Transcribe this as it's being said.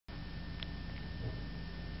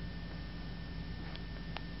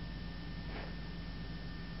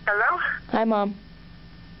Hello? Hi, Mom.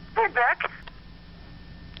 Hey, Beck.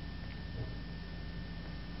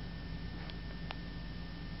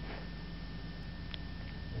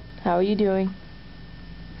 How are you doing?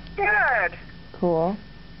 Good. Cool.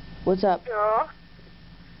 What's up? Cool.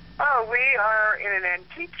 Oh, we are in an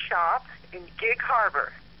antique shop in Gig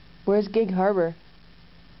Harbor. Where's Gig Harbor?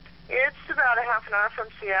 It's about a half an hour from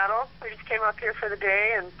Seattle. We just came up here for the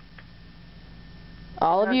day and...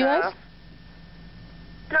 All of you guys?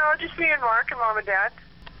 No, just me and Mark and Mom and Dad.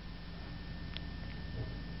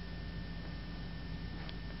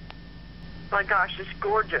 My gosh, it's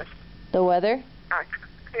gorgeous. The weather?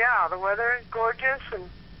 Yeah, the weather is gorgeous and...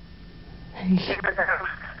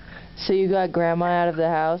 So you got Grandma out of the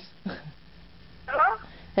house? Hello?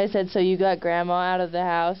 I said, so you got Grandma out of the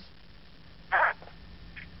house?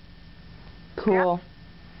 Cool. Yeah.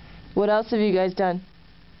 What else have you guys done?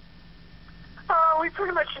 We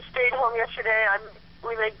pretty much just stayed home yesterday.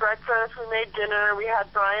 We made breakfast, we made dinner, we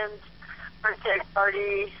had Brian's birthday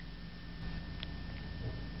party.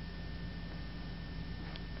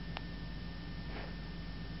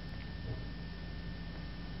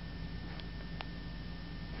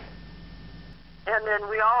 And then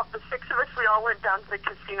the 6 of us, we all went down to the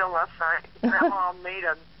casino last night. Grandma made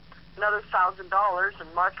another $1,000,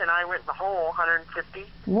 and Mark and I went in the hole, $150.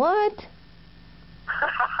 What?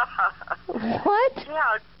 What?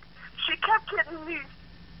 Yeah, she kept getting these.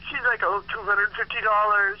 She's like, oh, $250,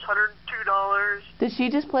 $102. Did she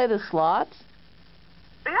just play the slots?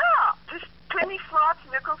 Yeah, just penny slots,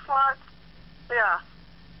 nickel slots. Yeah.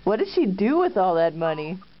 What does she do with all that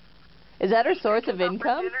money? Is that her source of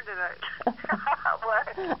income? Dinner tonight.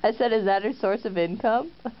 What? I said, is that her source of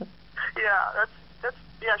income? Yeah,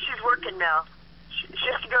 yeah, she's working now. She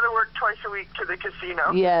has to go to work twice a week to the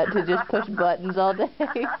casino. Yeah, to just push buttons all day.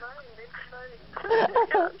 Yeah,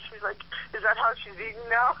 she's like, is that how she's eating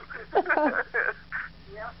now?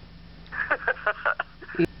 Yeah.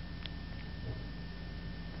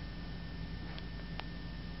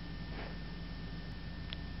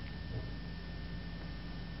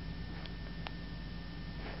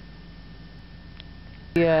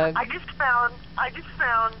 Yeah. I just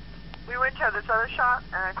found, we went to this other shop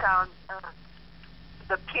and I found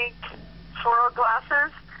the pink swirl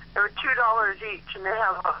glasses. They were $2 each, and they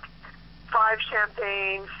have 5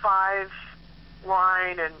 champagne, 5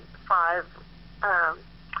 wine, and 5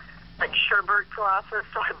 like sherbet glasses.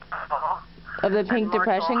 So I bought them all. Of the pink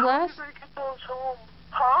depression glass?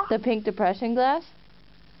 Huh? The pink depression glass?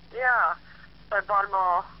 Yeah, I bought them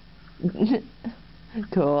all.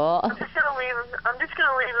 Cool. I'm just gonna leave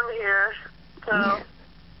them here. So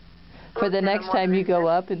for the next time you go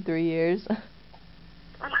up in 3 years.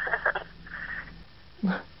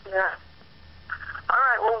 Yeah. All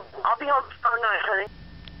right. Well, I'll be home tomorrow night, honey.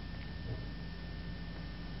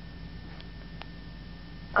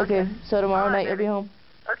 Okay. So tomorrow night you'll be home.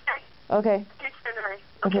 Okay. Okay. See you soon, honey.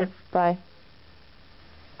 Okay. Bye.